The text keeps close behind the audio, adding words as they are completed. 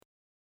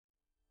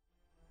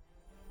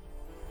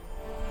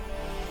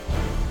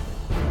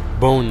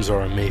Bones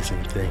are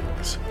amazing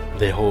things.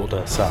 They hold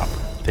us up,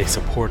 they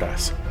support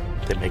us,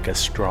 they make us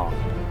strong.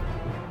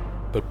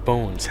 But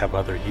bones have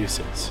other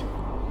uses.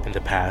 In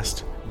the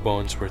past,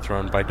 bones were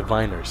thrown by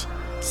diviners,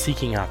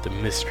 seeking out the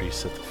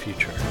mysteries of the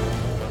future.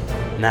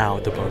 Now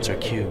the bones are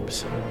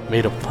cubes,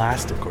 made of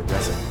plastic or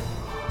resin,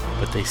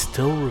 but they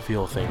still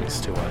reveal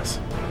things to us.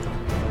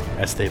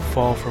 As they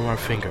fall from our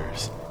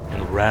fingers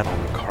and rattle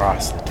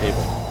across the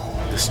table,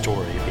 the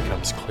story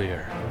becomes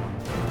clear.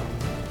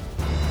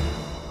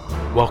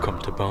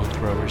 Welcome to Bone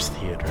Throwers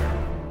Theater,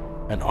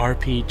 an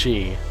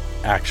RPG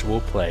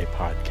actual play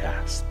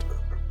podcast.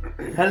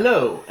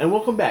 Hello, and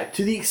welcome back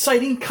to the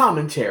exciting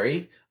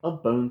commentary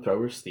of Bone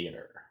Throwers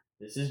Theater.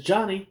 This is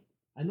Johnny.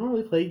 I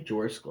normally play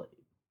Joris Glade.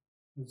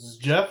 This is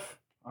Jeff.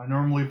 I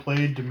normally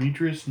play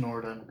Demetrius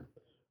Norden.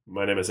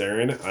 My name is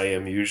Aaron. I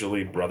am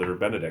usually Brother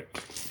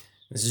Benedict.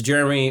 This is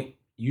Jeremy,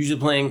 usually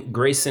playing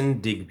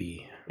Grayson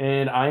Digby.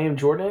 And I am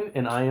Jordan,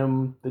 and I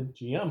am the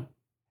GM.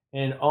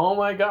 And oh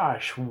my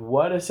gosh,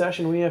 what a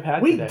session we have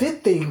had today. We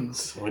did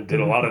things. We did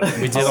a lot of things.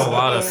 We did a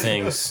lot of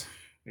things.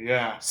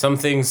 Yeah. Some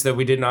things that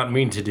we did not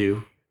mean to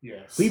do.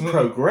 Yes. We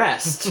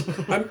progressed.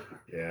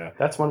 Yeah.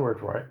 That's one word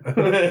for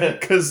it.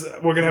 Because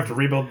we're going to have to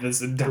rebuild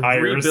this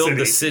entire Rebuild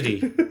the city.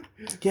 city.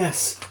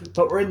 Yes,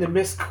 but we're in the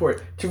Mist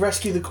Court to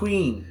rescue the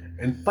Queen.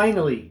 And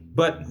finally,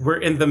 But we're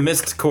in the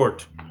mist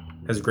court,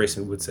 as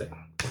Grayson would say.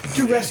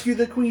 to rescue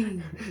the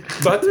Queen.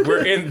 But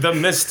we're in the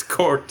mist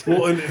court.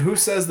 Well, and who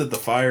says that the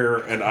fire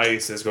and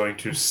ice is going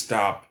to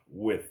stop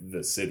with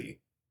the city?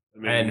 I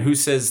mean, And who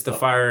says the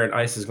fire and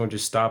ice is going to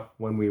stop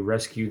when we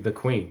rescue the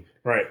queen?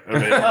 Right.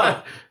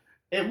 I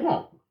It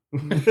won't.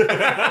 mean...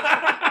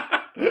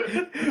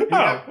 We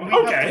have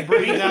to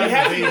bring We down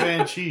have the to-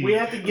 Banshee. We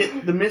have to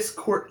get the Mist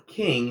Court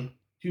King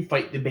to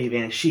fight the Bay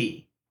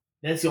Banshee.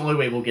 That's the only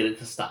way we'll get it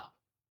to stop.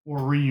 Or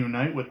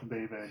reunite with the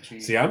Bay Banshee.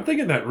 See, I'm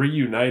thinking that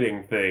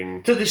reuniting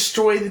thing... To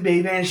destroy the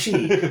Bay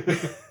Banshee.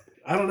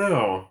 I don't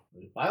know.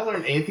 If I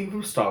learned anything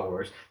from Star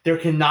Wars, there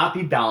cannot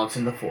be balance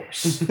in the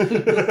Force.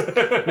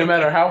 No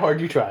matter how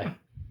hard you try.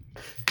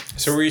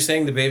 So were you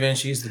saying the Bay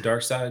Banshee is the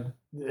dark side?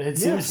 It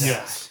Yes.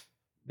 Yes.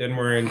 Then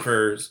we're in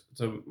for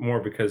some more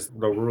because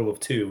the rule of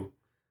two.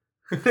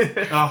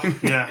 Oh,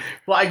 yeah.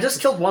 Well, I just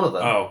killed one of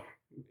them. Oh.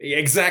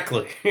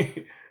 Exactly.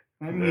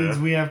 That means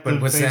we have to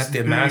But was face that the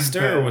Big master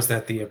Bad. or was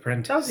that the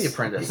apprentice? That was the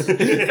apprentice.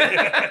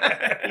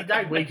 He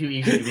died way too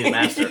easy to be a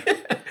master.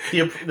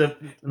 The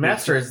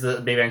master is the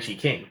Bay Banshee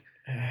King.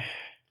 I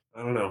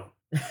don't know.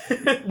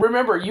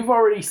 Remember, you've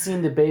already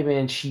seen the Bay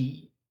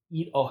Banshee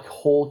eat a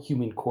whole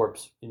human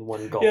corpse in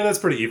one gulp. Yeah, that's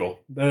pretty evil.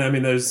 I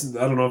mean, I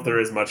don't know if there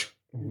is much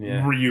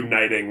Yeah.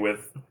 reuniting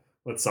with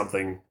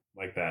something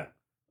like that.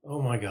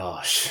 Oh my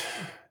gosh.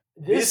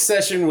 This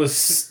session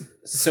was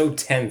so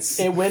tense.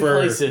 It went for-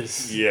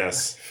 places.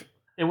 Yes.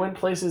 It went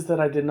places that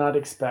I did not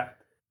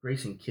expect.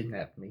 Grayson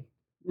kidnapped me.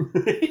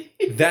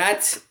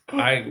 That,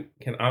 I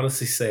can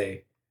honestly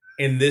say,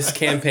 in this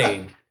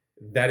campaign,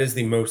 that is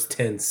the most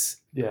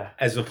tense Yeah.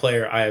 as a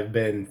player I have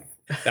been.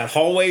 That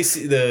hallway,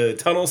 the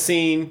tunnel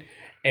scene,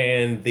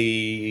 and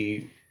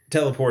the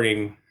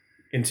teleporting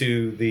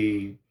into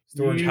the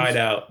storage You-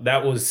 hideout.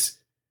 That was,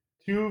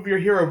 2 of your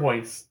hero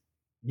points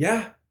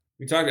yeah.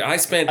 We talked. I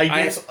spent.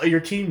 against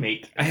your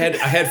teammate. I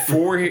had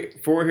four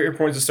hero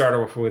points to start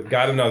off with.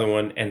 Got another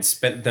one and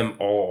spent them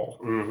all.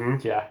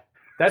 Mm-hmm. Yeah.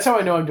 That's how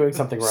I know I'm doing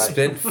something right.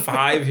 Spent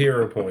 5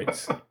 hero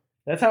points.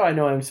 That's how I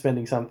know I'm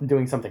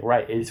doing something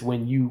right, is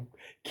when you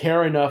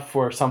care enough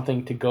for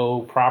something to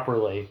go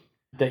properly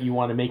that you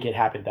want to make it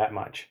happen that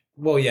much.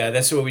 Well, yeah,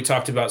 that's what we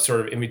talked about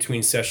sort of in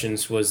between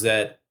sessions, was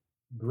that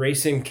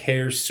Grayson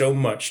cares so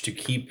much to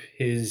keep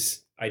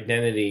his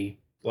identity,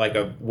 like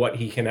of what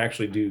he can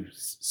actually do,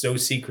 so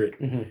secret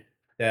Mhm.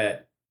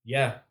 that,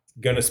 yeah,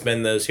 gonna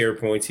spend those hero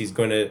points. He's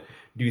gonna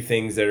do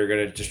things that are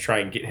gonna just try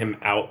and get him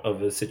out of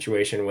the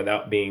situation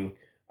without being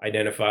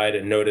identified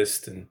and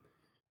noticed. And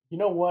You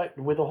know what?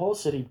 With the whole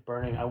city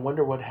burning, I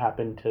wonder what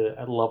happened to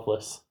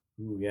Loveless.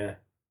 ooh, yeah, I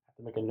have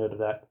to make a note of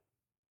that.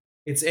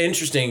 it's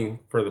interesting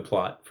for the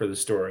plot, for the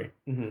story.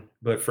 Mhm.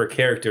 But for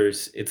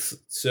characters, it's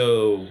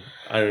so,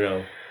 I don't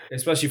know,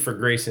 especially for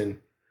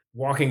Grayson,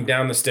 walking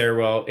down the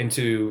stairwell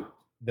into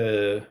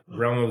the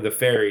realm of the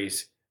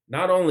fairies.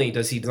 Not only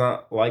does he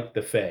not like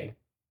the Fae,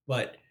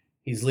 but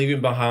he's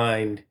leaving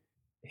behind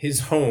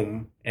his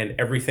home, and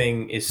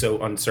everything is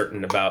so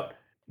uncertain about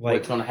like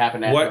What's going to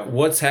happen at home.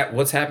 what's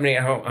happening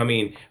at home. I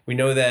mean, we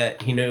know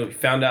that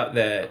found out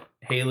that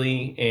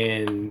Haley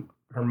and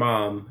her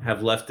mom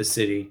have left the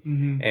city,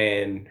 Mhm.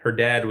 and her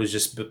dad was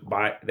just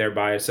by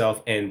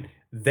herself, and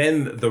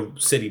then the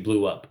city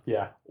blew up.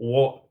 Yeah.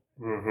 Well,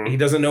 Mm-hmm. he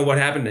doesn't know what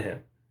happened to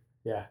him.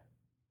 Yeah.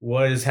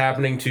 What is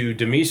happening to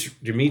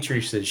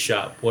Demetrius's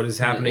shop? What is It's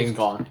happening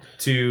gone.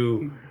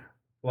 to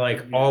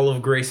like all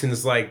of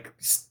Grayson's like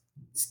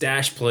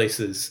stash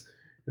places?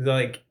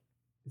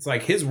 It's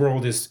like his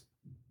world is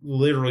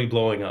literally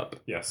blowing up,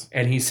 Yes.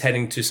 and he's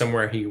heading to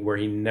somewhere where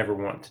he never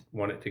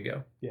wanted to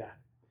go. Yeah.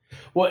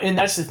 Well, and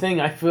that's the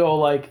thing. I feel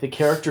like the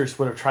characters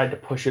would have tried to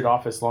push it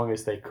off as long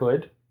as they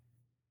could.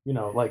 You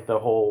know, like the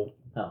whole.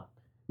 Oh.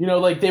 You know,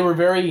 like they were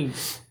very,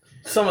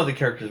 Some of the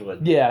characters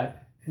would. yeah.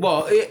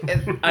 Well,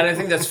 and I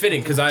think that's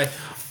fitting because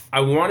I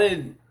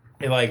wanted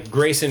like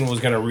Grayson was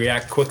going to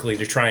react quickly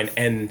to try and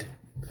end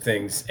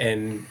things,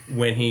 and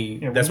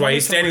when that's why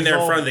he's standing there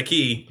in front of the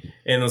key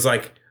and was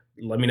like,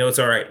 "Let me know it's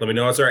all right. Let me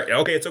know it's all right.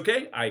 Okay, it's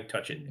okay." I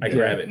touch it. I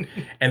grab it,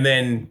 and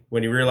then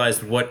when he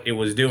realized what it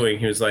was doing,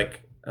 he was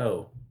like,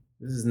 "Oh,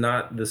 this is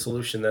not the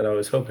solution that I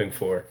was hoping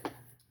for,"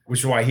 which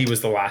is why he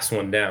was the last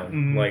one down.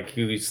 Mhm. Like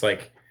he was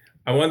like,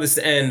 "I want this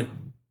to end,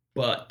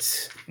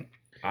 but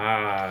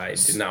I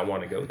did not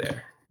want to go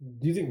there."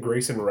 Do you think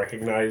Grayson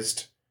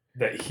recognized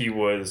that he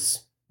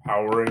was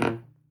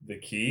powering the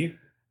key?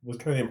 Was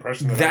kind of the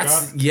impression that I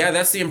got.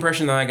 That's the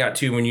impression that I got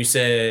too when you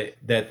said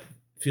that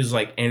feels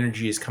like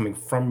energy is coming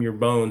from your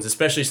bones,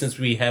 especially since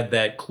we had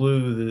that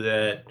clue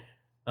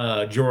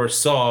that George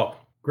saw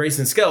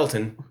Grayson's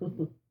skeleton.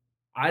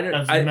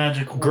 That's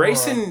magic horror.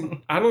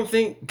 Grayson, I don't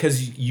think,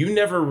 because you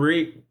never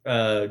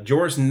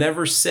George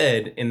never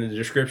said in the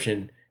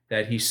description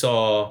that he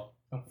saw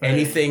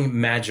anything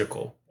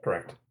magical.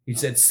 Correct. He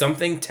said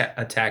something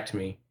attacked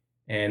me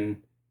and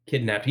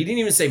kidnapped. He didn't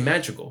even say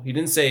magical. He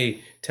didn't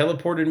say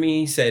teleported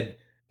me. He said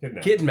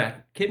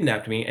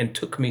kidnapped me and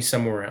took me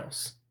somewhere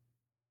else.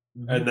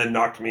 And then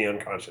knocked me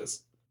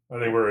unconscious. I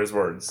think were his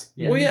words.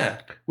 Yeah. Well,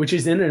 yeah. Which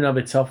is in and of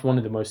itself one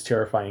of the most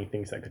terrifying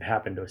things that could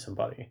happen to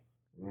somebody.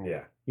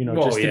 Yeah. You know,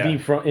 Well, just to yeah.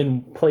 be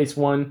in place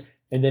one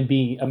and then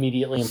be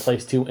immediately in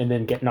place two and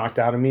then get knocked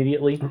out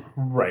immediately.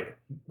 Right.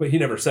 But he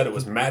never said it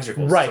was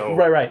magical. Right, so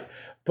right.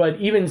 But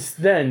even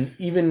then,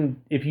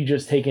 even if you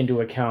just take into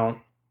account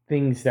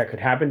things that could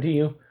happen to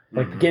you,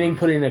 like getting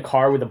put in a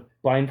car with a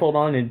blindfold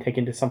on and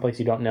taken to someplace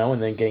you don't know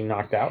and then getting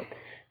knocked out,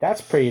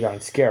 that's pretty darn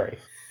scary.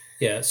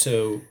 Yeah,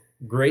 so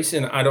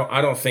Grayson, I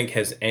don't think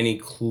has any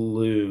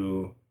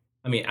clue.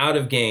 I mean, out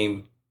of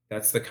game,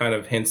 that's the kind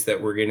of hints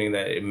that we're getting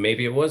that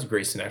maybe it was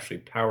Grayson actually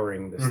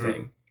powering this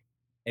thing.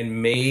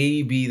 And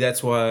maybe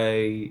that's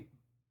why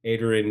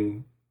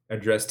Adrian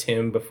addressed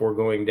him before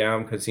going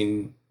down, because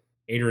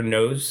Adrian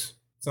knows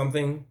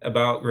something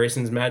about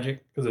Grayson's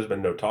magic. Because there's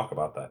been no talk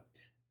about that.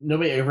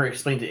 Nobody ever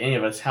explained to any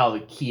of us how the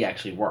key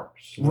actually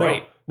works.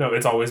 Right. No,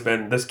 it's always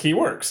been this key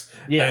works.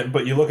 Yeah.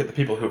 But you look at the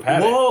people who've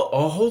had it.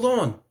 Oh, hold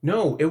on.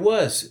 No, it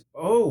was.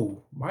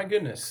 Oh, my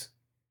goodness.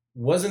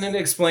 Wasn't it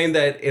explained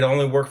that it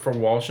only worked for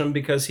Walsham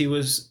because he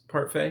was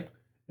part Fae?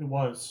 It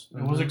was.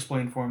 It was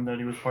explained for him that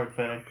he was part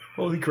Fae.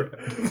 Holy crap.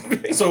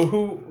 So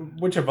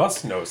which of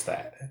us knows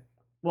that?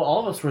 Well,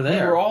 all of us were We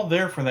there. were all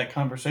there for that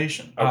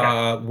conversation.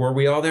 Were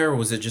we all there, or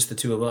was it just the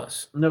two of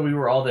us? No, we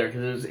were all there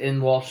because it was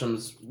in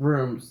Walsham's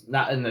rooms,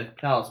 not in the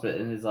palace, but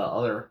in his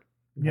other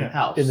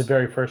house. In the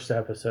very first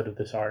episode of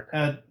this arc.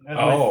 When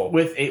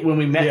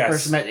we Yes.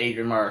 first met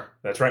Adrian Marr.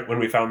 That's right. When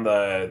we found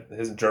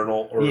his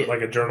journal or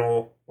like a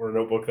journal or a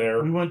notebook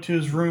there. We went to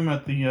his room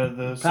at the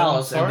Seven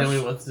Palace, Stars. and then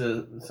we went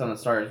to the Sun and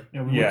Stars.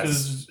 Yeah, we went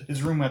to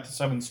his room at the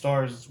Seven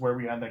Stars. Is where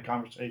we had that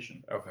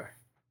conversation. Okay.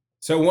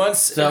 So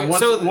once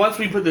Once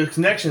we put the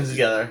connections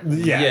together,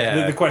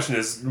 Yeah. The question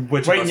is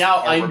which right of us now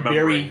are I'm remembering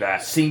very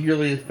that.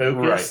 singularly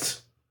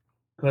focused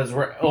because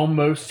we're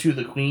almost to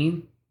the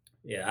Queen.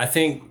 I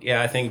think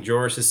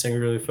Joris is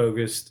singularly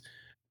focused.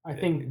 I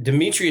think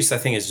Demetrius, I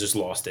think, has just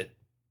lost it.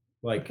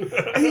 Like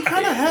He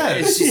kind of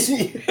has.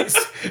 it's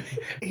just-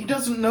 He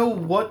doesn't know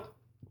what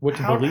to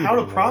how believe to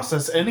anymore.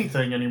 process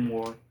anything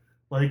anymore.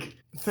 Like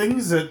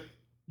things that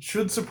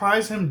should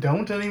surprise him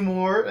don't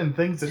anymore, and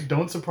things that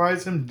don't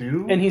surprise him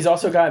do. And he's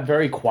also got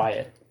very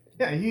quiet.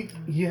 Yeah,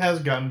 he has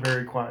gotten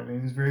very quiet,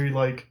 and he's very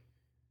like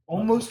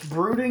almost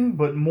brooding,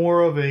 but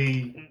more of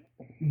a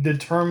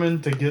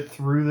determined to get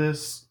through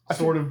this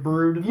sort of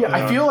brood. Yeah,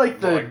 I feel like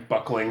the like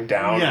buckling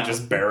down Yeah. and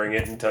just bearing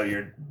it until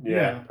you're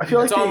I feel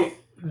like It's all-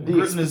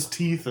 gritting his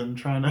teeth and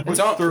trying to It's push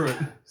all- through it.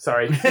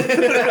 sorry.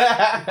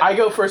 I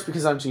go first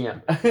because I'm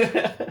GM.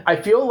 I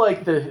feel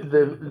like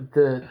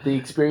the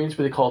experience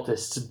with the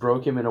cultists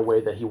broke him in a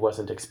way that he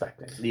wasn't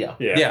expecting.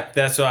 yeah,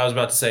 that's what I was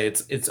about to say.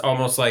 It's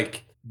almost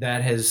like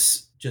that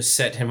has just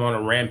set him on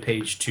a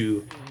rampage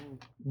to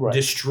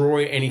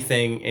destroy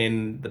anything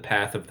in the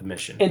path of the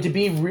mission. And to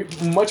be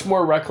much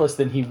more reckless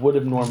than he would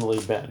have normally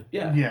been.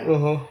 Yeah.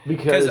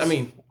 Because I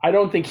mean, I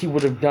don't think he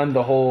would have done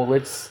the whole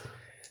let's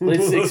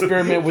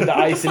experiment with the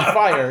ice and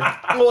fire.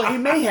 Well, he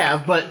may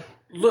have, but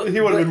look, he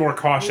would have been more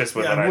cautious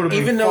with Yeah, it. would have been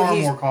Even though far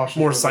he's more cautious.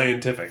 More with it.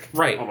 scientific.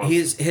 right.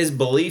 almost. His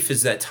belief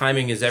is that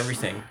timing is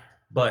everything.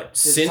 But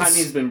his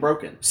timing's been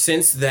broken.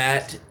 since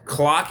that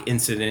clock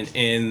incident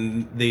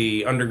in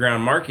the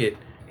underground market,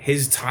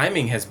 his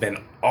timing has been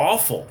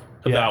awful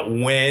about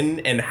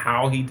when and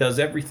how he does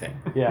everything.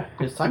 Yeah.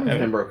 His timing's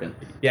been broken.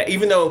 Yeah,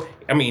 even though,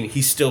 I mean,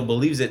 he still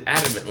believes it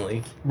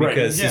adamantly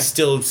because yeah. he's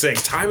still saying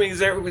timing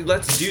is everything.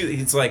 Let's do it.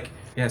 It's like,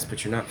 yes,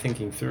 but you're not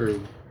thinking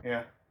through.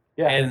 Yeah.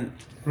 Yeah.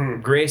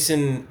 And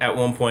Grayson, at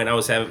one point, I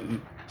was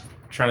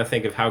trying to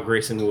think of how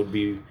Grayson would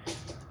be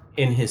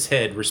in his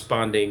head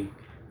responding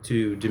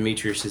to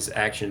Demetrius's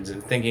actions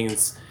and thinking.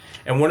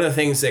 And one of the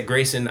things that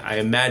Grayson, I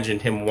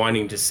imagined him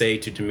wanting to say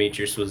to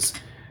Demetrius was,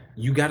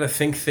 you got to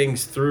think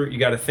things through. You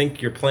got to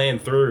think your plan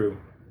through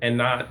and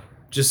not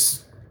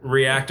just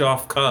react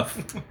off cuff.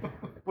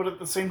 But at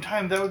the same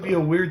time, that would be a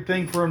weird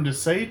thing for him to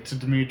say to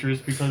Demetrius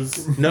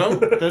because No?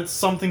 that's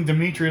something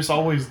Demetrius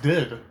always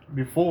did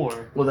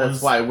before. Well, that's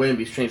was- why it wouldn't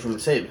be strange for him to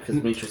say it, because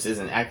Demetrius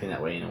isn't acting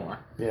that way anymore.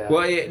 Yeah.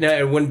 Well, no,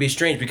 it wouldn't be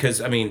strange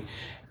because, I mean,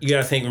 you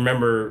got to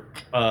remember,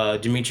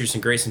 Demetrius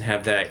and Grayson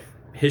have that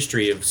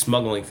history of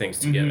smuggling things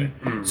together.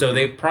 So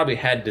they probably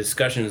had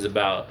discussions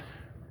about,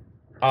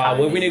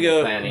 well, we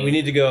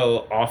need to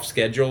go off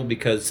schedule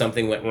because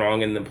something went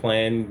wrong in the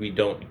plan.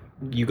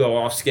 You go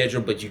off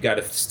schedule, but you got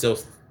to still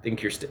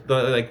think you're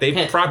like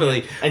they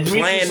probably And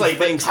Demetrius planned like,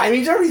 things.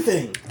 timing's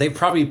everything. They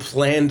probably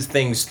planned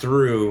things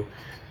through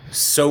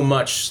so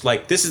much.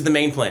 Like, this is the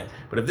main plan,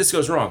 but if this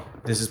goes wrong,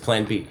 this is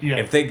plan B. Yeah.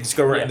 If things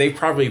go wrong, Yeah. they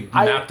probably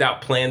mapped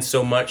out plans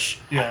so much.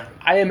 Yeah.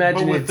 I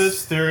imagine But with it's,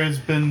 this, there has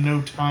been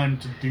no time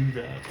to do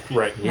that.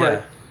 Right. Yeah.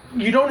 Right.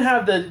 You don't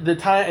have the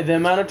time, the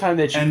amount of time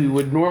that you And-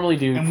 would normally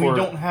do And for. we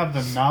don't have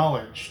the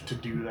knowledge to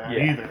do that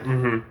Yeah. either.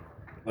 Mm-hmm.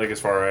 Like, as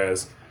far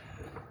as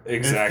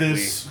exactly. If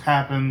this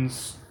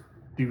happens,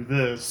 do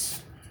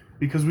this.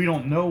 Because we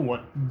don't know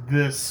what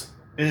this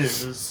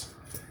is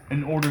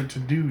in order to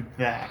do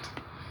that.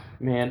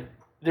 Man,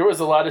 there was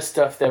a lot of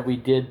stuff that we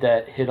did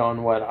that hit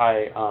on what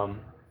I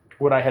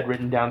had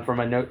written down for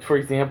my notes. For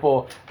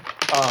example,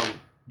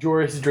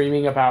 Joris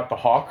dreaming about the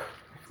hawk.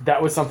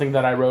 That was something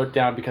that I wrote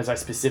down because I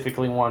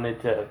specifically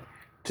wanted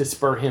to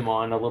spur him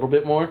on a little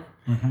bit more.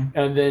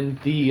 And then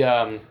the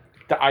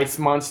ice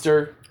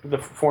monster, the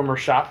former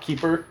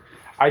shopkeeper,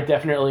 I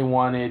definitely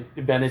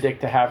wanted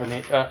Benedict to have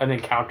an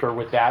encounter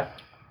with that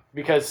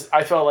because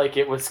I felt like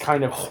it was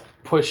kind of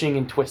pushing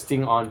and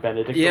twisting on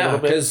Benedict a Yeah, little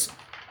bit.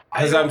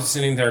 because I'm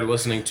sitting there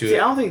listening to See, I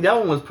it. don't think that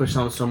one was pushed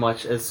on so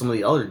much as some of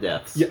the other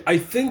deaths. Yeah, I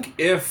think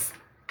if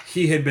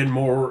he had been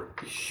more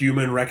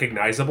human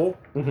recognizable,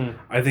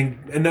 I think,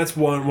 and that's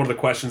one of the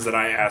questions that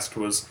I asked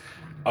was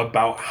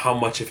about how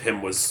much of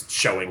him was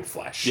showing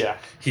flesh. Yeah.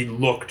 He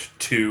looked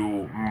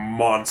too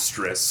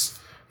monstrous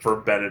for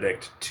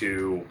Benedict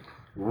to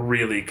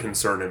really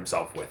concern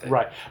himself with it.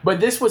 Right. But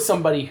this was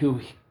somebody who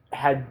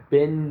had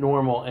been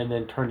normal and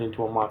then turned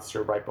into a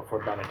monster right before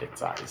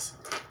Benedict's eyes.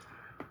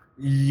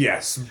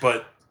 Yes,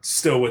 but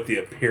still with the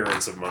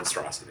appearance of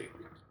monstrosity.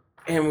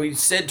 And we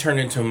said turn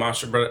into a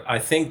monster, but I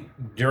think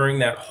during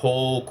that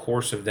whole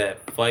course of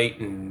that fight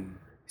and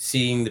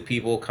seeing the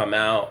people come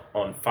out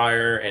on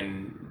fire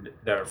and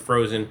that are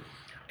frozen,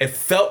 it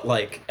felt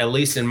like, at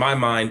least in my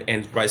mind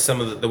and by some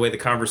of the way the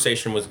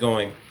conversation was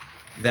going,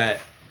 that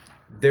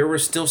there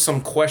was still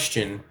some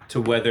question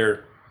to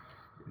whether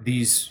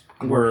these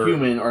were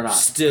human or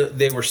not.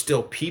 They were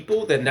still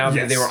people, that now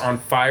that they Yes. were on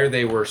fire,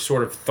 they were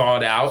sort of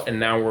thawed out and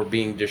now were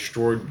being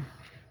destroyed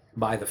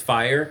by the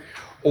fire,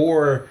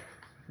 or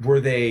were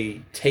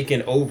they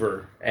taken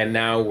over and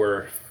now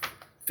were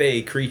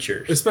fey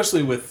creatures?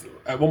 Especially with,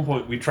 at one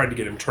point, we tried to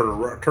get him turn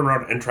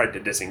around and tried to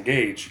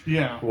disengage.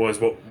 Yeah. Was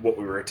what we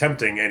were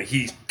attempting, and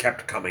he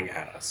kept coming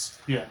at us.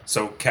 Yeah.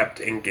 So kept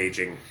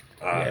engaging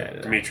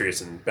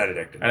Demetrius and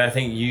Benedict. And I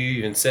think you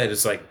even said,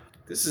 it's like,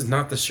 this is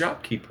not the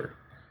shopkeeper.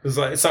 It's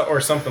like,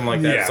 or something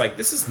like that. Yeah. It's like,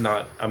 this is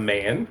not a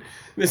man.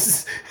 This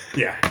is...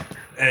 Yeah.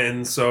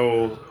 And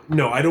so,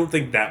 no, I don't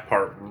think that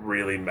part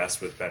really messed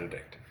with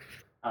Benedict.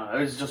 It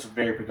was just a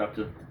very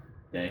productive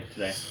day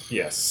today.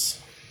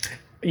 Yes.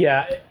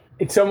 Yeah,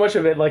 it's so much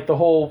of it, like the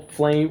whole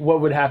flame,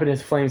 what would happen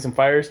is flames and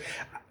fires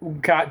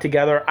got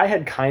together. I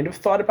had kind of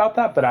thought about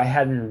that, but I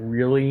hadn't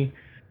really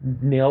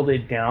nailed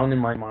it down in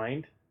my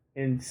mind.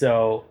 And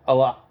so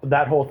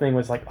that whole thing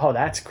was like, oh,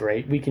 that's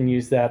great. We can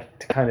use that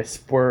to kind of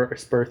spur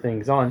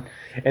things on.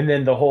 And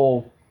then the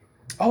whole,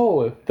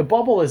 oh, the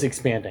bubble is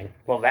expanding.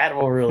 Well, that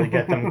will really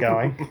get them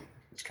going.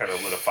 Just kind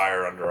of lit a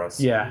fire under us.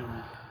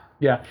 Yeah.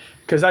 Yeah,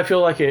 because I feel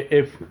like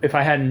if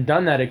I hadn't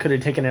done that, it could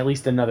have taken at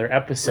least another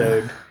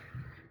episode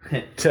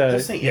to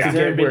Just think, to if there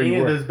get had been where any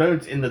you of were. those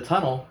boats in the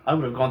tunnel, I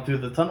would have gone through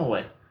the tunnel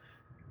way.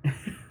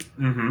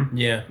 Mm-hmm.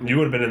 Yeah. You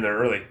would have been in there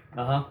early.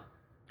 Uh-huh.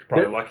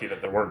 Probably There- lucky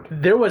that there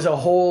weren't. There was a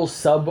whole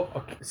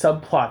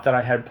subplot that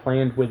I had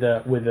planned with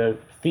a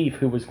thief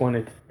who was going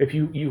to. If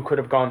you could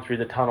have gone through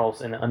the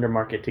tunnels in the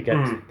Undermarket to get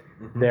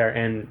there,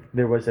 and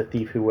there was a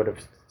thief who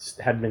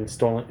had been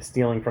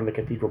stealing from the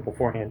cathedral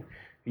beforehand.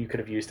 You could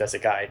have used as a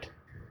guide.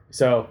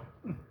 So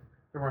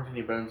There weren't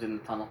any bones in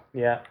the tunnel.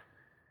 yeah,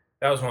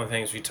 That was one of the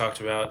things we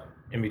talked about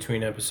in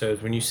between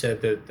episodes when you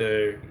said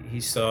that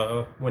he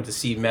went to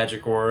see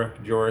Magic Aura,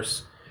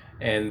 Joris,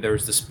 and there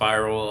was the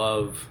spiral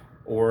of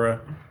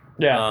aura.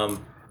 yeah.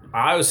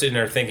 I was sitting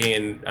there thinking,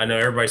 and I know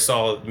everybody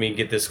saw me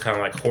get this kind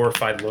of like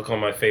horrified look on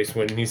my face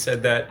when he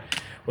said that,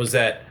 was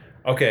that,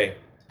 okay,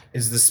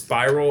 is the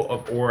spiral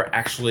of aura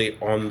actually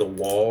on the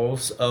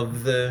walls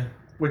of the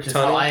Which is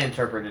tunnel? how I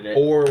interpreted it.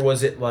 Or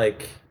was it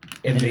like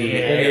in the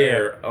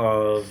air. air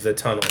of the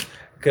tunnel?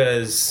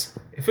 Because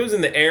if it was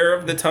in the air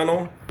of the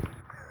tunnel,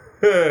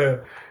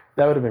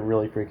 That would have been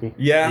really freaky.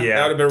 yeah, Yeah.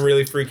 that would have been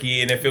really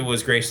freaky. And if it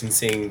was Grayson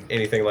seeing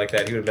anything like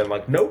that, he would have been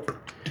like, nope,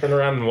 turn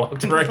around and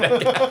walked right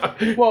back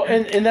out. Well,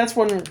 and that's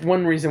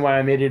one reason why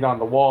I made it on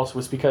the walls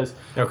was because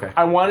Okay.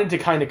 I wanted to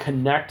kind of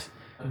connect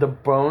the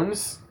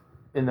bones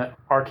in the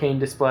arcane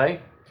display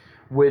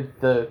with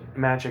the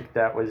magic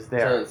that was So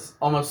there. it's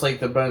almost like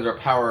the bones are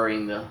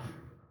powering the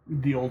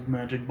The old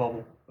magic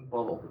bubble.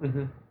 bubble.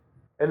 hmm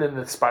And then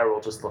the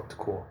spiral just looked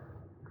cool.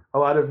 A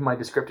lot of my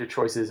descriptive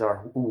choices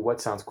are, ooh,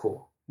 what sounds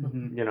cool?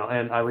 Mhm. You know,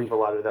 and I leave a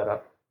lot of that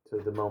up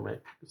to the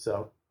moment.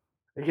 So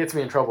it gets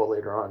me in trouble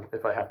later on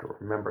if I have to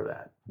remember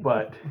that.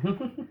 But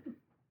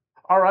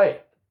all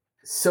right.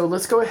 So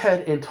let's go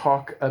ahead and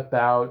talk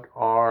about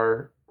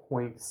our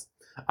points.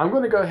 I'm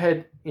going to go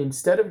ahead,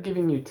 instead of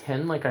giving you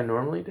 10 like I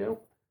normally do,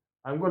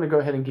 I'm going to go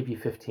ahead and give you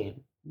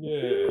 15.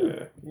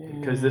 Yeah.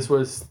 Because this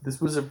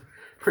was a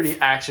pretty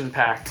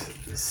action-packed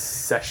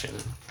session.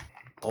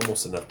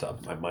 Almost enough to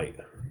up my might.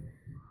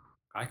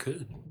 I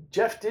could.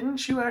 Jeff,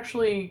 didn't you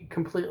actually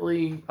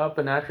completely up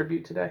an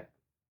attribute today?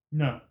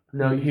 No.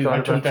 No, you I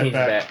thought took about that Change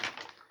back. back.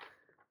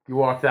 You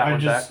walked that I one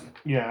just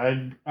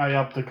back. I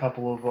upped a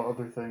couple of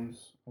other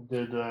things. I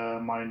did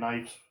my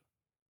knife,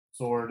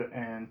 sword,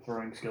 and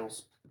throwing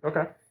skills.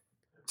 Okay.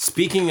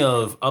 Speaking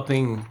of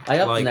upping, I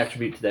upped like, an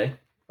attribute today.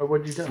 Oh,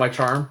 what'd you do? My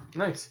charm.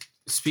 Nice.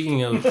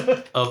 speaking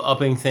of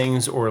upping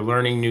things or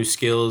learning new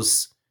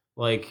skills,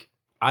 like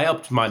I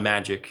upped my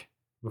magic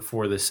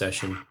before this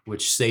session,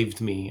 which saved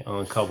me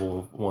on a couple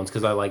of ones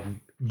because I like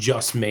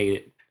just made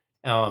it.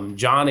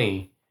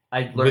 Johnny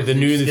I learned with the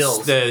new new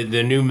skills.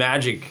 the new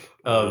magic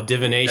of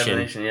divination,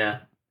 Divination, yeah.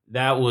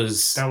 that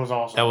was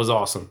awesome. that was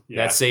awesome.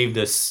 Yeah. That saved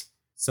us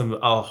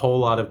a whole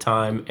lot of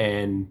time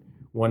and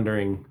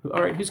wondering,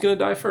 all right, who's gonna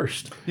die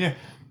first? Yeah.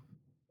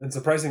 And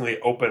surprisingly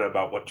open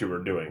about what you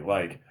were doing.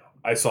 Like,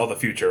 I saw the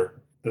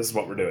future. This is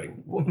what we're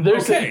doing.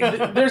 There's Okay.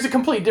 there's a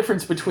complete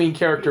difference between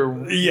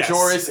character Yes.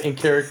 Joris and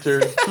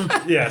character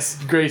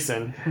Yes.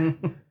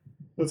 Grayson.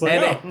 It's like,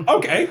 And oh,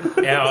 okay.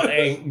 Yeah,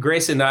 and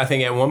Grayson, I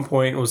think at one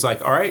point was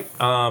like, all right,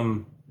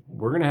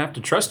 we're gonna have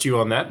to trust you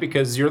on that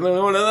because you're the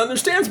only one that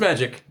understands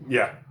magic.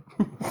 Yeah.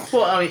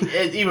 Well, I mean,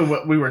 even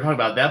what we were talking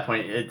about at that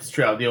point, it's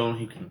true. I'm the only one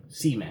who can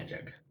see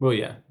magic. Well,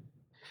 yeah.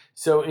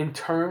 So in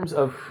terms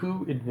of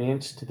who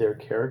advanced their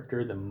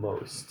character the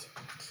most,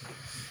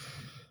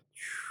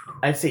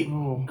 I'd say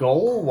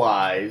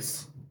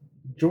goal-wise,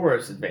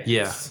 Joris advanced.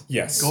 Yeah.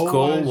 Yes. Goal-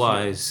 Goal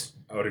wise,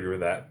 I would agree with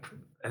that.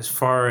 as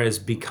far as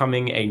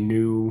becoming a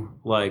new,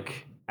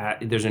 like,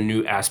 there's a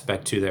new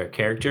aspect to their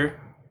character.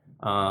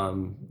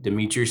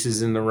 Demetrius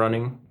is in the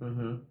running.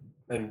 Mm-hmm.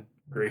 And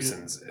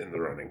Grayson's in the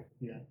running.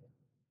 Yeah.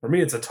 For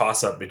me, it's a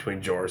toss-up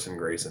between Joris and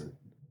Grayson.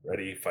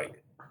 Ready, fight.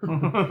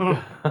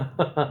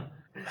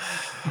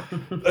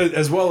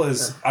 As well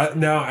as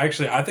now,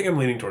 actually, I think I'm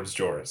leaning towards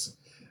Joris.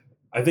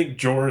 I think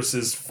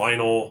Joris's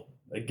final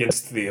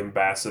against the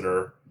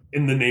ambassador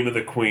in the name of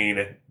the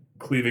queen,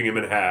 cleaving him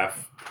in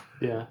half.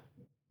 yeah,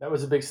 that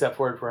was a big step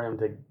forward for him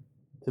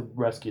to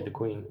rescue the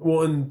queen.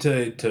 Well, and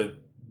to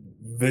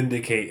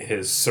vindicate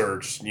his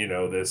search,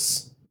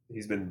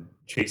 he's been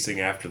chasing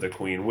after the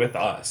queen with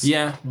us.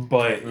 Yeah,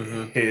 But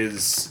Mhm.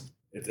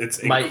 it's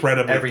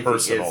incredibly everything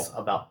personal. is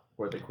about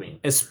for the queen.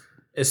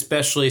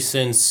 especially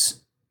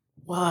since,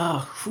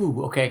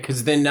 okay,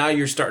 because then now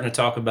you're starting to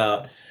talk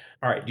about,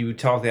 all right, do we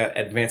talk that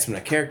advancement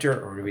of character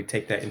or do we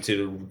take that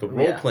into the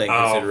role-playing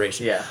Oh,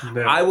 consideration? Yeah.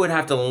 No. I would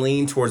have to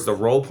lean towards the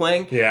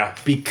role-playing Yeah.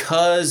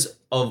 because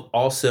of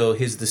also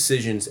his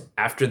decisions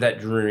after that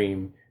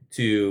dream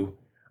to,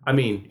 I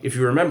mean, if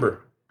you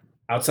remember,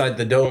 outside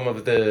the dome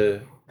of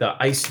the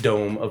ice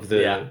dome of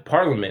the Yeah.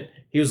 parliament,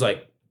 he was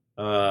like,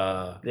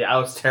 Yeah, I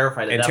was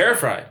terrified at and that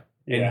terrified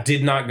and Yeah.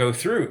 did not go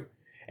through.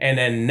 And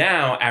then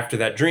now, after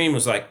that dream,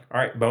 was like, all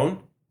right,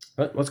 Bone,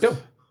 let's go.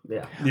 point.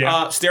 Yeah.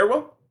 Yeah.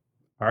 Stairwell,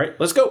 all right,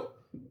 let's go.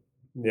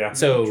 Yeah.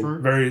 So, True.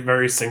 Very,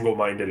 very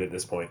single-minded at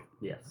this point.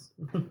 Yes.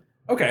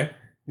 Okay.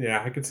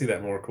 Yeah, I could see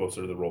that more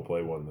closer to the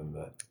roleplay one than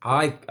that.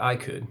 I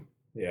could.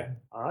 Yeah.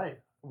 All right,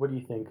 what do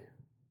you think?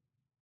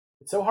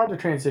 It's so hard to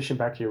transition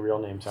back to your real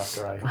names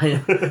after I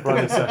Run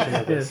run a session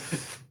of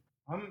this.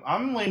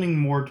 I'm leaning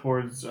more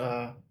towards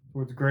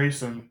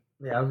Grayson.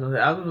 Yeah, I was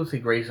gonna say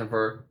Grayson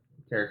for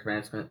character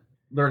advancement,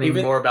 learning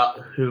Even- more about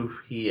who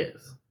he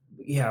is.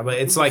 Yeah, but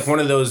it's like one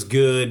of those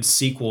good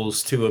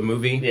sequels to a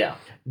movie. Yeah.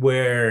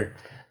 Where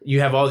you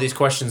have all these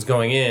questions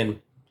going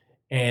in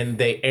and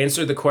they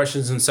answer the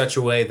questions in such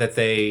a way that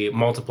they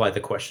multiply the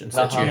questions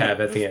that you Uh-huh. have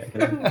at the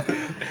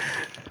end.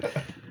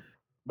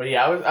 But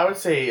yeah, I would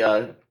say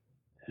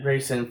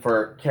Grayson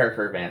for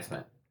character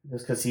advancement,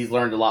 just because he's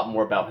learned a lot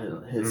more about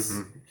his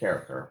Mhm.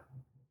 character.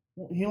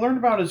 He learned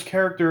about his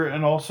character,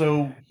 and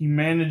also he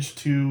managed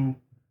to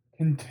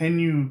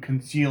continue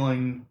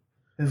concealing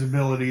his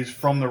abilities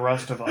from the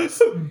rest of us.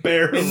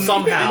 Barely.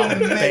 Somehow. In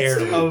the midst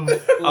Barely. of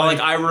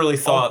I really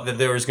thought that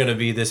there was going to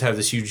be this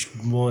huge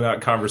blown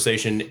out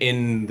conversation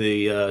in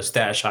the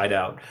stash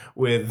hideout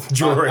with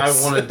Joris.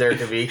 I wanted there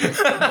to be.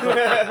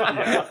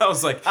 I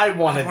was like, I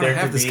wanted I there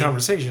have to this be.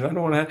 conversation. I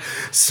don't want to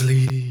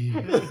sleep.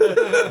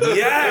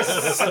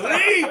 Yes!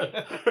 sleep.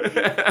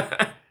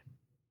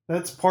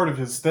 that's part of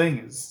his thing,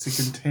 is to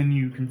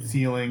continue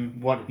concealing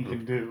what he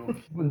can do.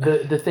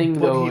 The thing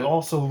But he though,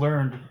 also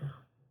learned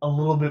a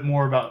little bit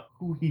more about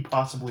who he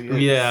possibly is.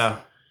 Yeah.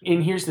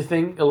 And here's the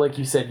thing, like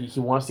you said, he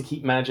wants to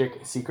keep magic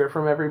a secret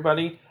from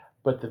everybody,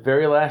 but the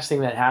very last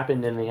thing that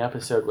happened in the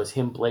episode was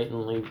him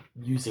blatantly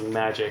using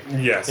magic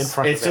in Yes.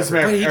 front It's of just a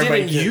matter everybody. of But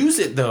he everybody didn't use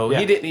it though. Yeah.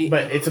 He didn't.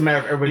 But it's a matter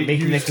of everybody It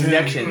making the used him.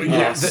 connection.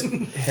 Yes.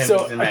 Him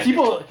So using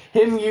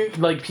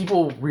magic.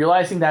 people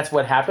realizing that's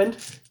what happened,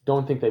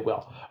 don't think they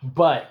will.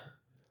 But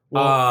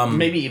Well,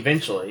 maybe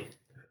eventually.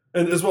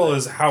 And as well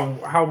as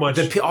how much.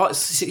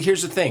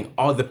 Here's the thing: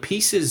 all the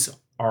pieces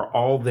are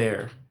all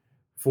there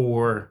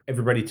for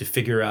everybody to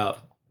figure out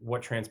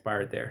what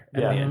transpired there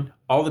at Yeah. the end.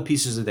 All the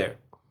pieces are there.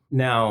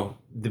 Now,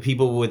 the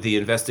people with the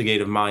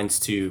investigative minds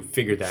to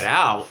figure that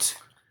out,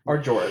 Or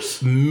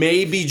Joris.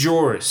 maybe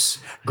Joris.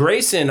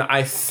 Grayson,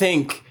 I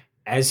think,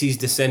 as he's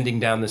descending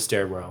down the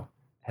stairwell,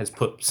 has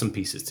put some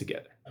pieces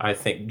together. I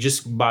think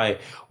just by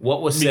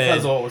what was said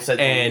Because of what was said.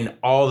 and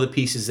all the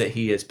pieces that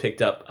he has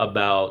picked up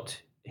about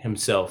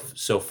himself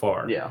so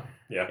far yeah.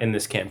 in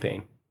this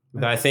campaign.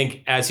 I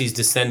think as he's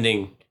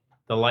descending,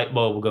 the light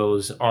bulb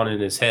goes on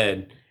in his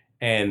head,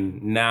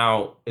 and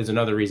now is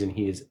another reason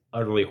he is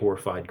utterly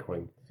horrified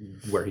going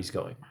where he's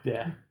going.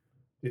 yeah, Do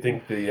you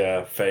think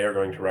the Fae are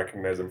going to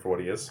recognize him for what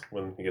he is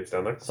when he gets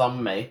down there?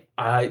 Some may.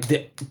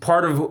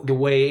 Part of the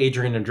way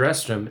Adrian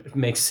addressed him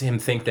makes him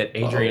think that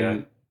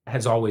Adrian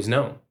has always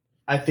known.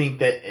 I think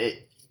that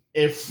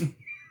if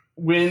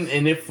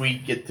we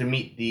get to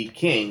meet the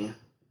king,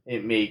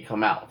 it may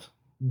come out.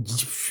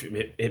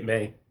 It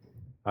may.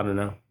 I don't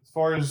know. As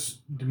far as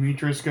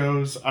Demetrius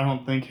goes, I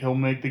don't think he'll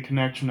make the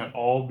connection at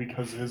all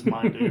because his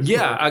mind is.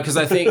 Yeah, because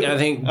I think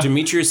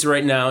Demetrius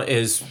right now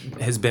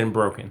has been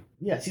broken.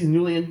 Yes, he's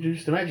newly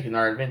introduced to magic in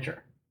our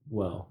adventure.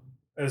 Well,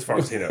 As far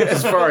as he knows.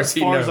 as far as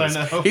he As far knows,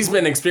 as I know. he's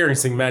been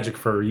experiencing magic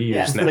for years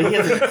Yes, now. but he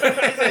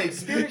hasn't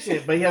experienced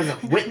it, but he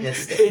hasn't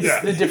witnessed it.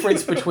 it's the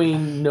difference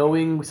between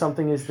knowing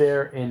something is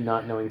there and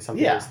not knowing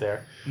something Yeah. is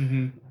there.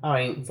 Hmm.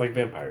 I mean, It's like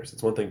vampires.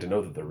 It's one thing to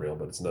know that they're real,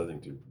 but it's another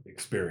thing to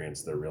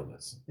experience their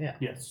realness.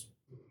 Yes.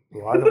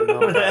 Well, I don't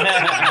know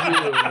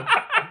about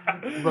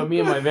you, but me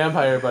and my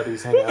vampire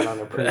buddies hang out on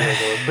a pretty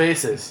regular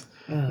basis.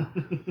 so,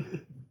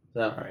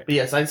 right. but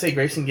yes, I'd say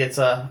Grayson gets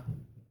a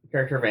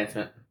character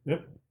advancement.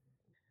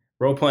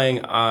 Role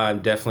playing,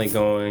 I'm definitely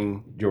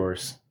going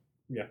Joris.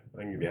 Yeah,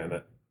 I can get behind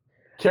that.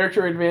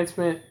 Character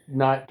advancement,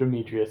 not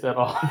Demetrius at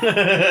all.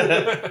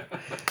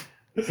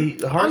 See,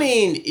 the I hard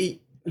mean,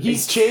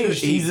 He's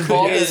changed. He's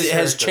evolved as a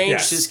has character. changed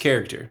Yes. his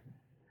character.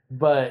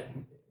 but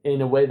in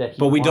a way that he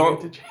But we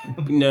wanted don't- to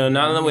change. No,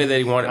 not in the way that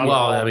he wanted. Not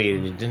Well, at all. I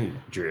mean, it didn't.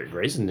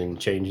 Grayson didn't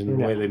change in the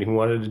No. way that he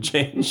wanted to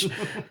change.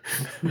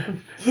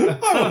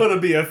 I want to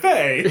be a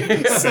Fae,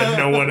 said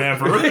no one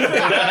ever.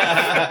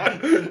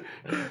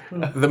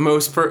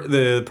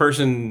 The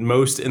person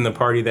most in the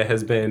party that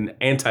has been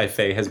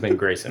anti-Fae has been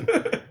Grayson.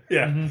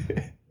 Yeah.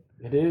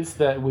 It is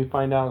that we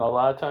find out a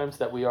lot of times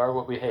that we are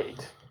what we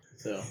hate.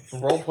 So, for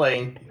role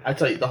playing, I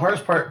tell you, the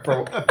hardest part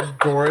for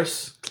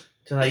Joris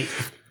tonight,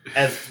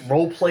 as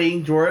role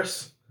playing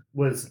Joris,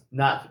 was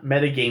not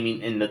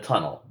metagaming in the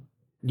tunnel.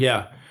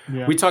 Yeah.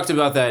 Yeah. We talked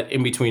about that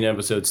in between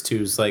episodes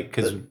too. It's like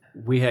because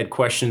we had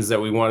questions that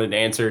we wanted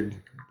answered,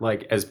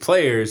 like as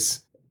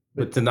players,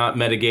 but to not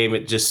metagame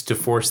it, just to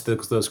force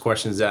those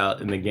questions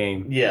out in the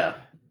game. Yeah.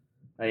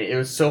 I mean, it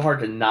was so hard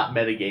to not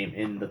metagame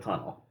in the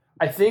tunnel.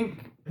 I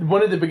think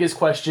one of the biggest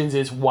questions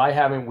is why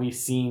haven't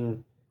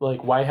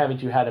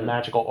you had a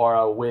magical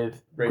aura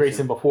with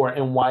Grayson before,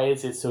 and why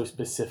is it so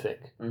specific?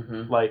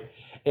 Mm-hmm.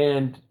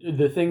 And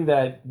the thing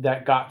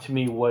that got to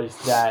me was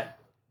that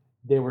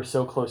they were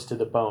so close to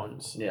the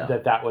bones. Yeah.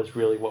 That was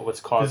really what was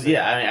Because, causing.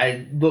 yeah,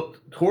 I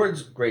looked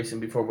towards Grayson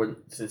before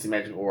since the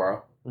magic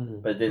aura,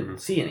 Mhm. but didn't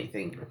see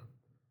anything.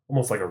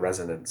 Almost like a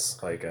resonance.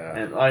 Like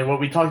And what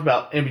we talked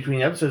about in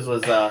between episodes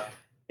was,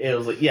 it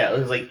was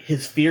like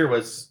his fear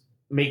was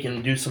making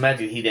him do some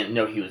magic he didn't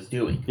know he was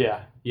doing.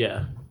 Yeah.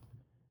 Yeah.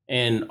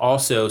 And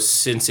also,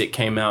 since it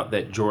came out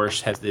that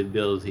Joris has the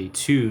ability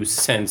to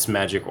sense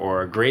magic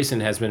aura, Grayson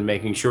has been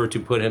making sure to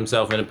put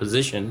himself in a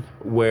position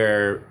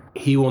where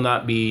he will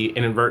not be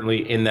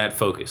inadvertently in that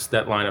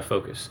line of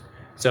focus.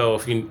 So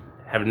if you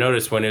have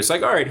noticed when it's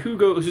like, all right,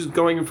 who's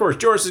going in first?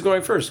 Joris is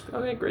going first.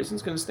 Okay,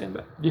 Grayson's going to stand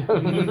back.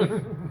 Yeah.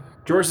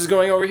 Joris is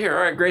going over here.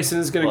 All right, Grayson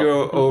is going to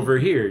go over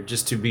here,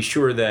 just to be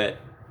sure that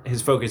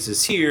his focus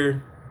is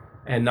here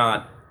and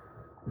not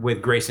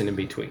with Grayson in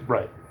between.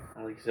 Right.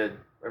 Like you said,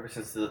 ever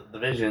since the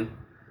vision,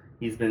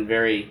 he's been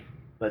very,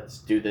 let's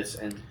do this,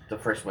 and the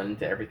first one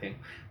into everything.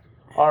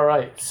 All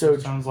right. So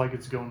Sounds like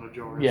it's going to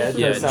George. Yeah, it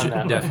Yeah, does sound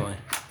that way. definitely.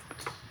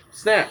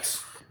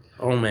 Snacks.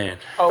 Oh, man.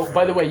 Oh,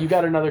 by the way, you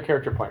got another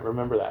character point.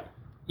 Remember that.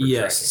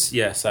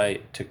 Yes, I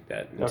took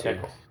that into Okay,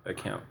 cool.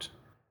 account.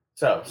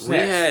 So,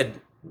 snacks.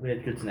 We We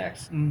had good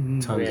snacks. Mm-hmm.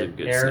 Tons We of had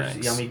good pears,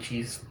 snacks. yummy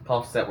cheese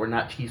puffs that were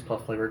not cheese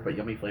puff flavored, but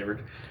yummy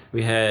flavored.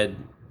 We had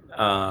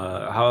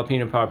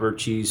jalapeno popper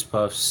cheese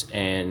puffs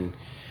and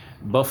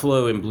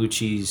buffalo and blue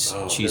cheese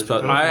cheese those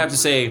puffs. are I have to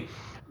say,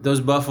 those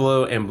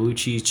buffalo and blue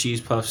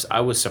cheese puffs,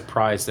 I was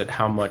surprised at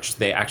how much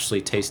they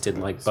actually tasted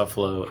like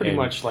buffalo. Pretty and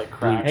much like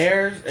crack.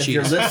 Hares, if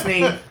you're Cheese.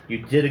 listening, you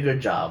did a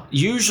good job.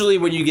 Usually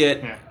when you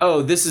get, Yeah.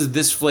 oh, this is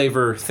this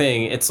flavor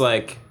thing, it's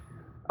like,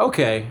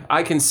 okay,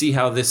 I can see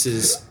how this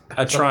is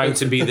trying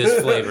to be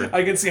this flavor.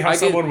 I can see how I get-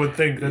 someone would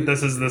think that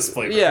this is this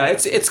flavor. Yeah,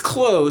 it's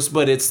close,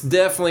 but it's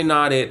definitely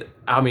not it.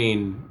 I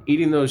mean,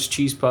 eating those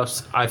cheese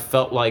puffs, I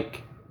felt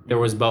like there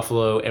was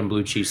buffalo and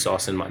blue cheese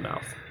sauce in my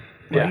mouth.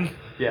 Yeah,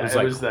 yeah, was it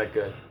like- was that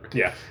good.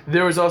 Yeah.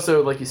 There was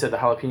also, like you said, the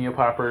jalapeno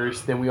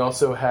poppers. Then we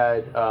also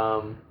had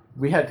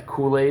we had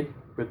Kool-Aid,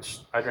 which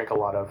I drank a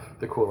lot of.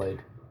 The Kool-Aid.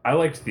 I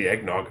liked the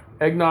eggnog.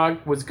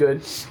 Eggnog was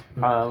good.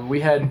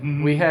 We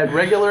had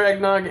regular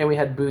eggnog and we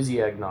had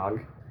boozy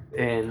eggnog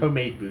and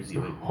Homemade boozy.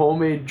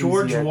 homemade boozy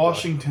George eggnog.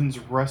 Washington's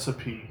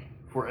recipe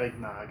for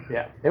eggnog.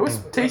 Yeah, it was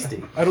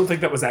tasty. I don't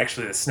think that was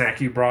actually the snack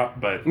you brought,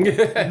 but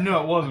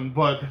No, it wasn't,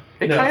 but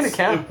It No, kind of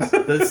counts.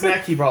 The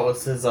snack he brought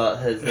was his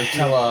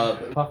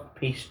Nutella puff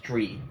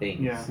pastry things.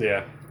 yeah.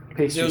 yeah.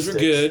 Pastry Those were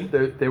sticks.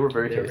 good. They were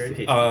very They were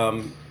tasty.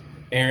 very tasty.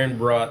 Aaron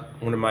brought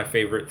one of my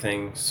favorite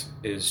things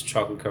is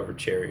chocolate covered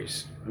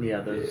cherries,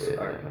 Yeah, those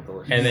are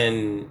delicious. and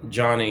then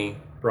Johnny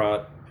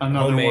brought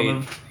Another homemade one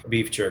of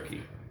beef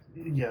jerky.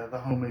 the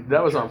homemade.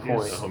 That was on jerky,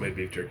 point. The yes. homemade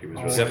beef jerky was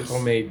Oh, really Except good.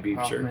 homemade beef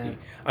Oh, jerky. man.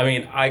 I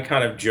mean, I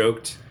kind of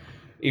joked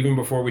even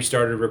before we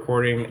started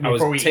recording.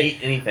 Before we ta- ate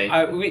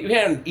anything. we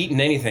hadn't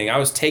eaten anything. I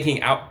was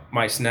taking out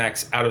my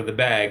snacks out of the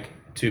bag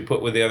to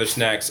put with the other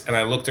snacks, and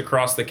I looked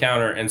across the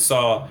counter and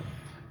saw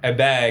a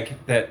bag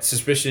that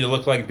suspiciously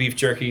looked like beef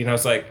jerky, and I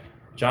was like,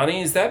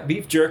 Johnny, is that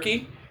beef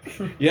jerky?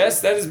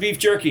 Yes, that is beef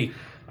jerky.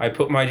 I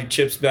put my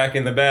chips back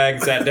in the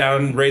bag, sat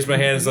down, raised my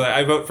hands, like,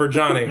 I vote for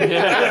Johnny.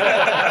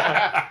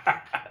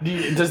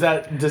 Does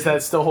that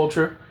still hold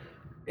true?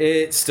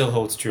 It still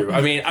holds true.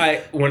 I mean,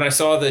 when I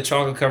saw the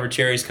chocolate covered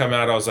cherries come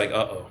out, I was like,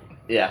 uh-oh,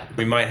 yeah.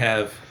 we might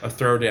have a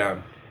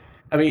throwdown.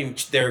 I mean,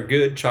 they're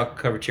good chocolate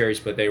covered cherries,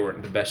 but they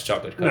weren't the best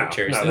chocolate covered No,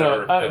 cherries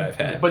no, that I've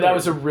had. But that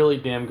was a really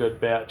damn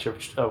good batch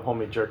of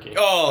homemade jerky.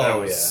 Oh,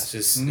 yeah. it's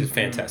just it's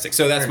fantastic.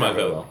 So that's my Turned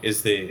out vote, well.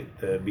 is the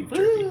beef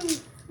jerky.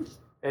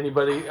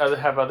 Anybody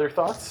have other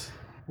thoughts?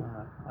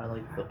 I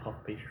like the puff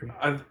pastry.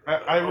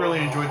 I really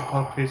enjoyed the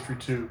puff pastry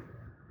too.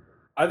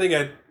 I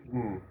think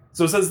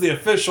So since the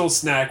official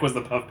snack was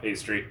the puff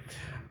pastry,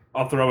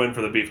 I'll throw in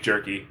for the beef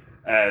jerky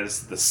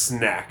as the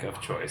snack of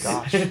choice.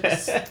 Gosh. So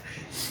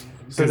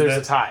Because there's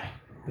a tie.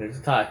 There's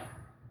a tie.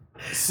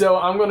 So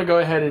I'm going to go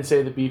ahead and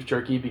say the beef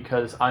jerky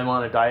because I'm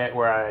on a diet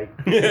where I'm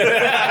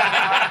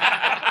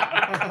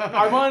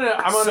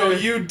on So a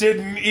you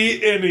didn't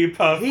eat any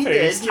puff He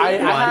did. pastry.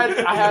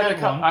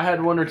 I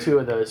had one or two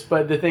of those,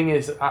 but the thing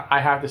is, I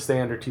have to stay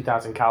under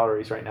 2,000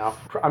 calories right now.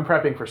 I'm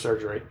prepping for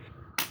surgery.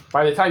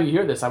 By the time you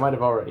hear this, I might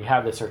have already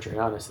had the surgery,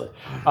 honestly.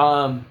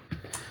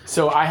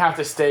 So I have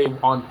to stay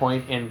on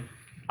point, and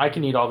I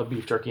can eat all the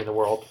beef jerky in the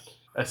world,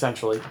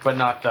 essentially, but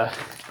not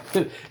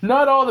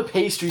all the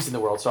pastries in the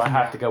world. So I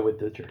have to go with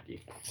the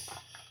jerky.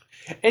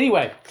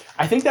 Anyway,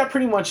 I think that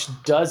pretty much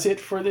does it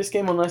for this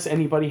game. Unless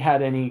anybody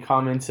had any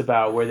comments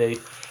about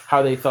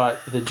how they thought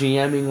the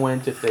GMing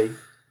went, if they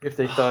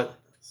thought.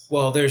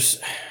 Well, there's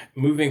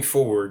moving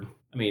forward.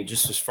 I mean,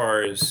 just as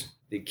far as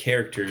the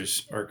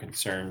characters are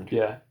concerned,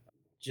 Yeah.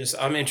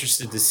 I'm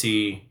interested to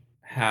see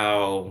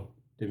how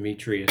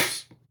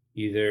Demetrius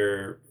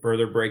either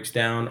further breaks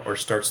down or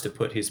starts to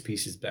put his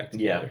pieces back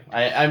Yeah. together.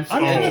 I'm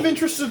kind of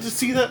interested to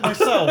see that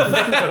myself.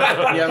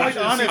 Yeah, Quite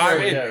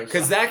honestly.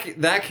 Because that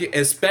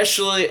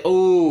especially,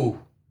 oh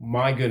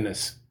my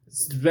goodness,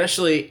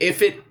 especially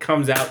if it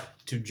comes out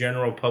to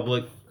general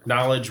public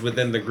knowledge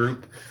within the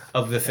group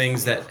of the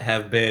things that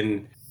have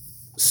been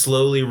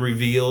slowly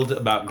revealed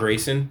about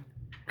Grayson,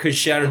 could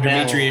shatter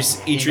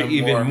Demetrius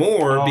even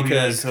more Oh, yeah,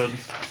 because it could.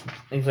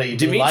 Things like you've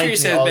been lying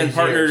Demetrius to me has all been these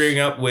partnering years.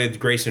 up with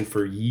Grayson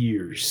for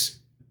years.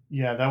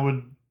 Yeah, that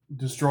would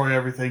destroy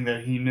everything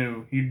that he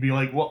knew. He'd be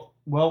like,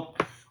 well,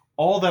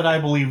 all that I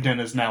believed in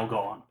is now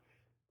gone.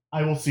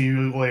 I will see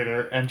you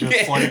later, and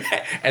just like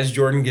As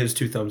Jordan gives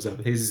 2 thumbs up,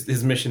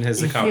 his mission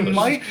has he accomplished.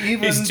 might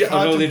even He's utterly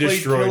contemplate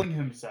destroyed. killing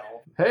himself.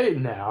 Hey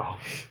now.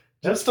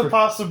 Just a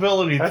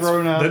possibility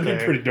thrown out That'd there.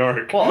 be pretty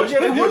dark. Well, all you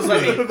have to do is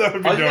let me. That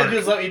would be All you have dark. to do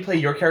is let me play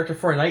your character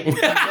for a night.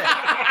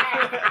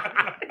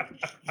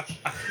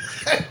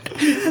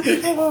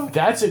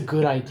 That's a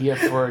good idea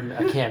for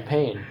a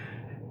campaign.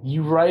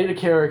 You write a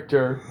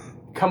character,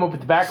 come up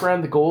with the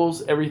background, the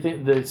goals,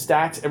 everything, the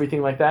stats,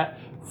 everything like that.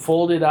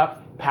 Fold it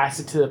up, pass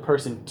it to the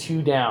person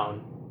 2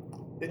 down,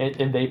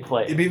 and they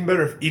play. It'd be even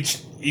better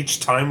if each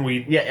time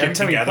we Yeah, every get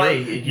time we together,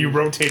 play, you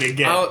rotate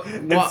again. Well,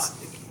 It's-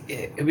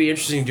 it'd be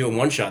interesting to do a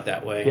one shot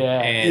that way.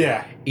 Yeah. And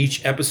Yeah.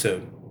 each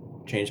episode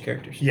change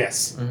characters.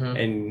 yes.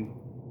 And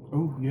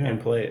Oh yeah, and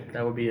play it.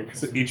 That would be So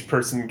interesting. each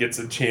person gets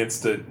a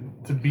chance to.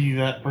 to be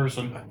that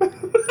person.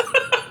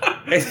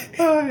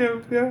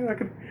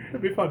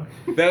 That'd be fun.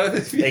 That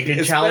would be, They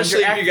could challenge your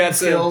especially if you got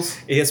acting skills.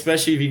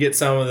 especially if you get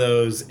some of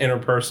those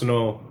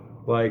interpersonal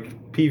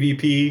like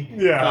PvP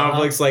Yeah.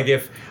 conflicts. Like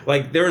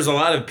there was a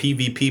lot of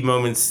PvP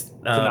moments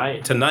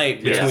tonight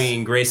Yes.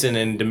 between Grayson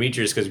and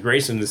Demetrius, because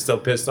Grayson is still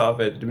pissed off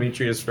at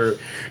Demetrius for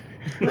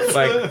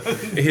like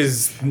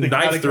his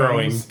knife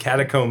throwing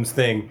catacombs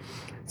thing.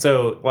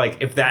 So, like,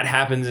 if that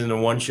happens in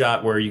a one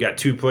shot where you got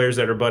two players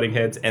that are butting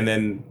heads, and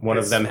then one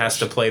of them has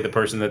to play the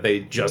person that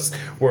they just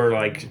were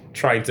like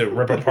trying to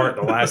rip apart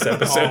the last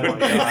episode. Oh my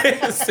God.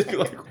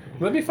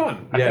 That'd be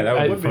fun. Yeah,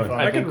 that would be be fun.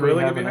 I could think really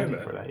we get have an behind idea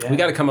that. for that. Yeah. We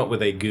got to come up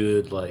with a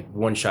good like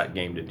one shot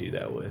game to do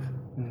that with.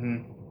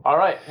 All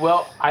right.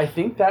 Well, I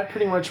think that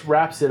pretty much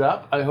wraps it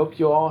up. I hope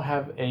you all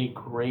have a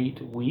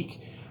great week.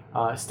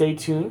 Stay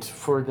tuned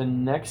for the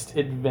next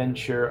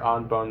adventure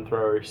on Bone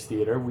Throwers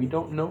Theater. We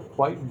don't know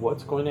quite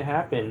what's going to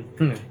happen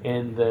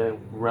in the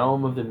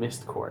realm of the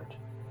Mist Court.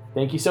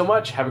 Thank you so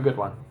much. Have a good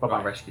one.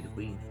 Bye-bye. Rescue the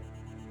queen.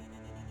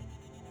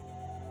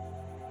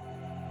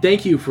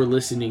 Thank you for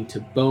listening to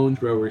Bone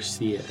Throwers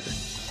Theater.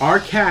 Our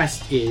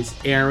cast is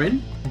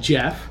Aaron,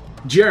 Jeff,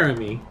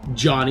 Jeremy,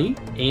 Johnny,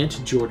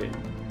 and Jordan.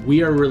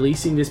 We are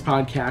releasing this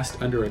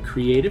podcast under a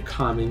Creative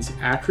Commons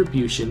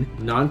Attribution,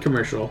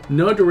 Non-Commercial,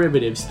 No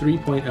Derivatives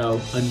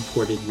 3.0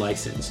 Unported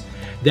license.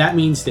 That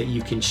means that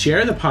you can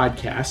share the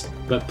podcast,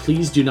 but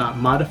please do not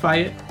modify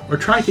it or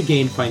try to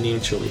gain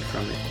financially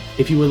from it.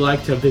 If you would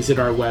like to visit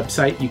our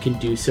website, you can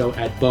do so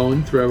at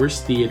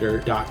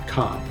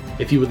bonethrowerstheater.com.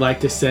 If you would like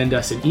to send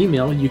us an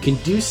email, you can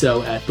do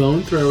so at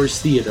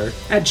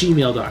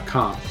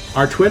bonethrowerstheater@gmail.com.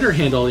 Our Twitter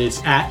handle is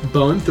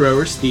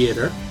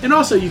 @bonethrowerstheater, and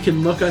also you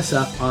can look us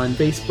up on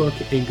Facebook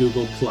and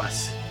Google+.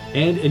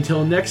 And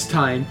until next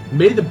time,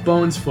 may the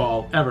bones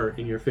fall ever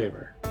in your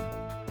favor.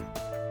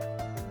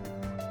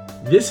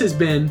 This has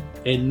been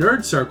a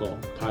Nerd Circle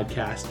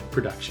podcast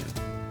production.